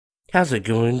How's it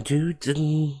going, dudes?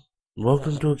 And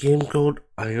welcome to a game called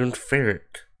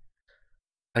Ferret.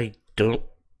 I don't,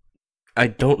 I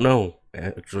don't know.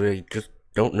 Actually, I just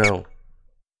don't know.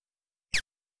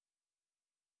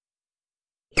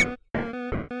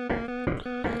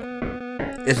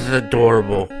 This is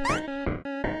adorable.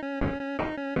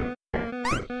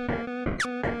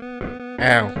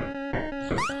 Ow.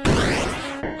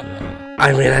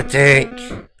 I'm in a tank.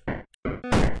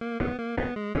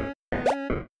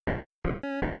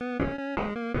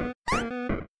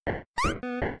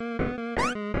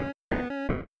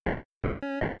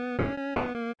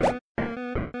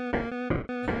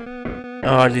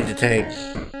 Oh, I need the tank.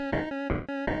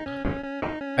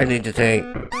 I need the tank.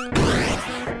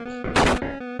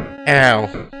 Ow.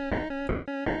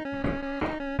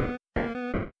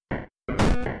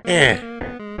 Yeah.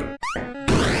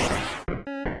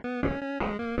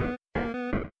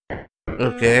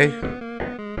 Okay.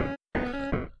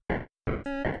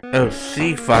 Oh,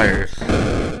 sea fires.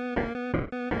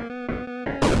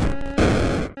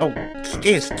 Oh,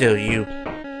 stand still, you.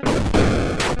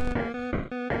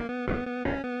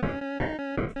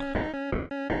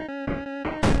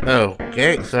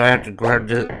 Okay, so I have to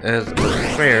grab it as the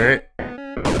ferret.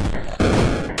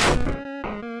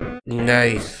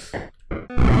 Nice.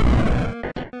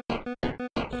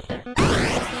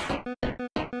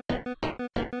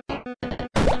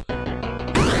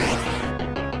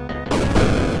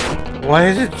 Why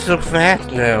is it so fast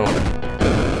now?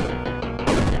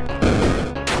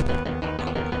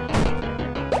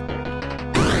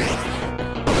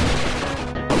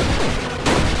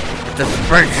 The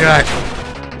sprint shot.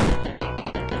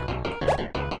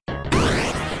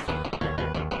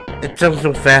 It jumps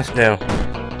so fast now.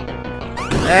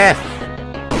 Ah!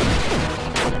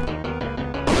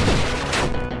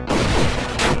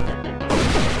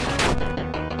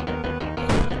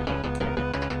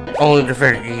 Only the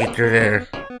ferret can get through there.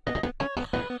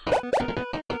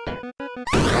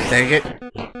 I'll take it.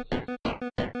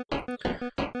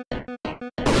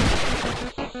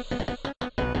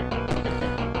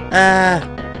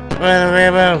 Run away,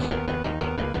 Rambo.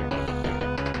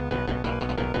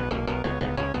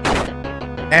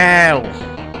 Ow!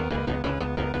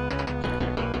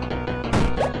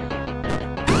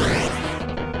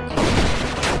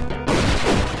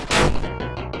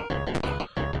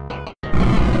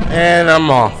 And I'm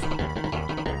off.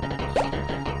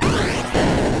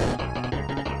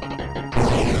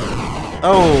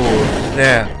 Oh,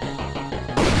 snap.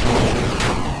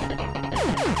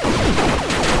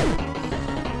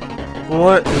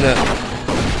 What in the...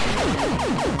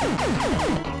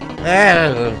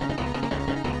 Ah!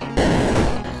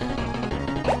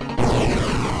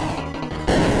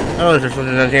 Oh, there's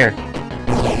something down here.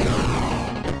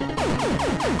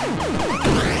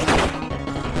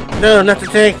 No, not the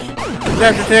tank!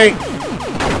 Not the tank!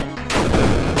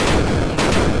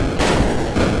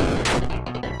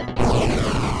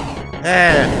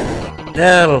 Ah!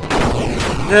 No!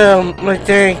 No, my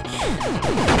tank!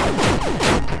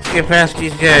 Let's get past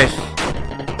these guys.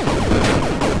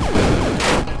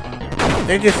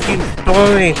 They just keep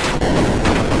spawning.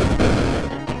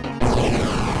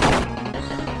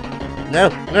 No,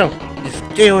 no, just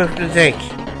stay away from the tank.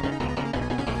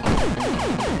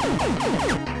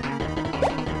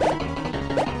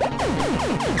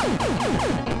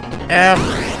 Ow.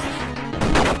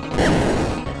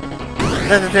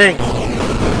 Not the tank.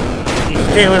 You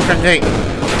stay away from the tank.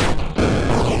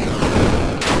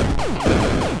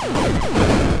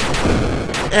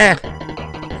 Ah.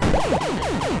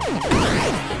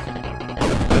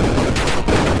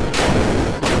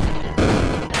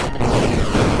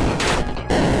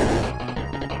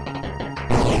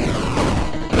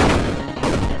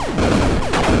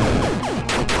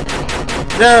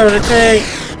 No, the tank!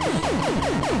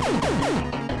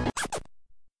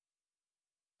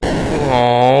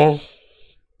 Aww.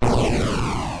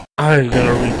 I'm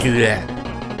gonna redo that.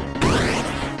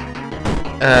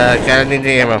 Gotta need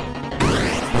the ammo.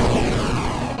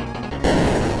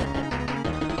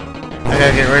 I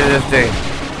gotta get rid of this thing.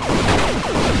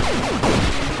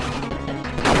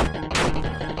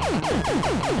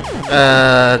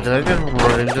 Did I just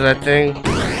run into that thing?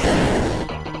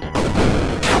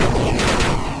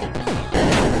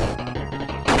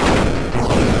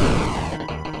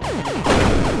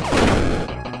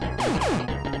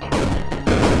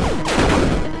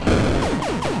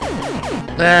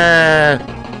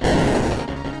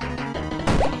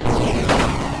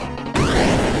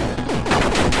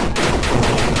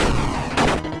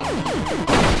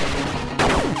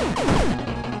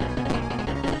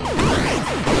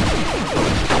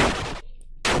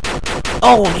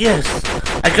 Oh, yes!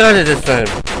 I got it this time!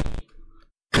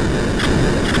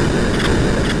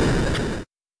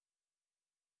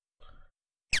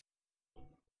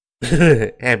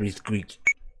 Happy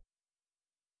squeak.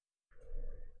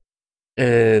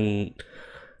 And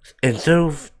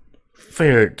so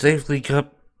Ferret safely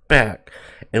got back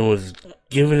and was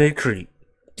given a treat.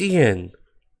 The end.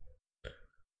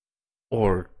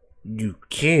 Or you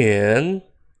can.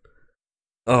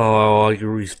 Oh, I can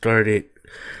restart it.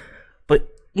 But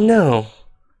no.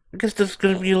 I guess this is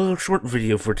gonna be a little short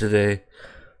video for today.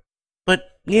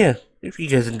 But yeah, if you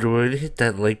guys enjoyed, hit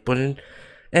that like button.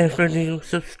 And if you're new,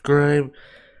 subscribe.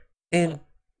 And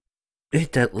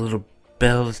hit that little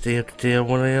bell to stay up to date on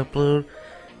when I upload.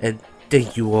 And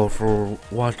thank you all for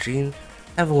watching.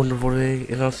 Have a wonderful day,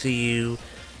 and I'll see you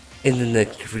in the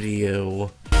next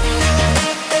video.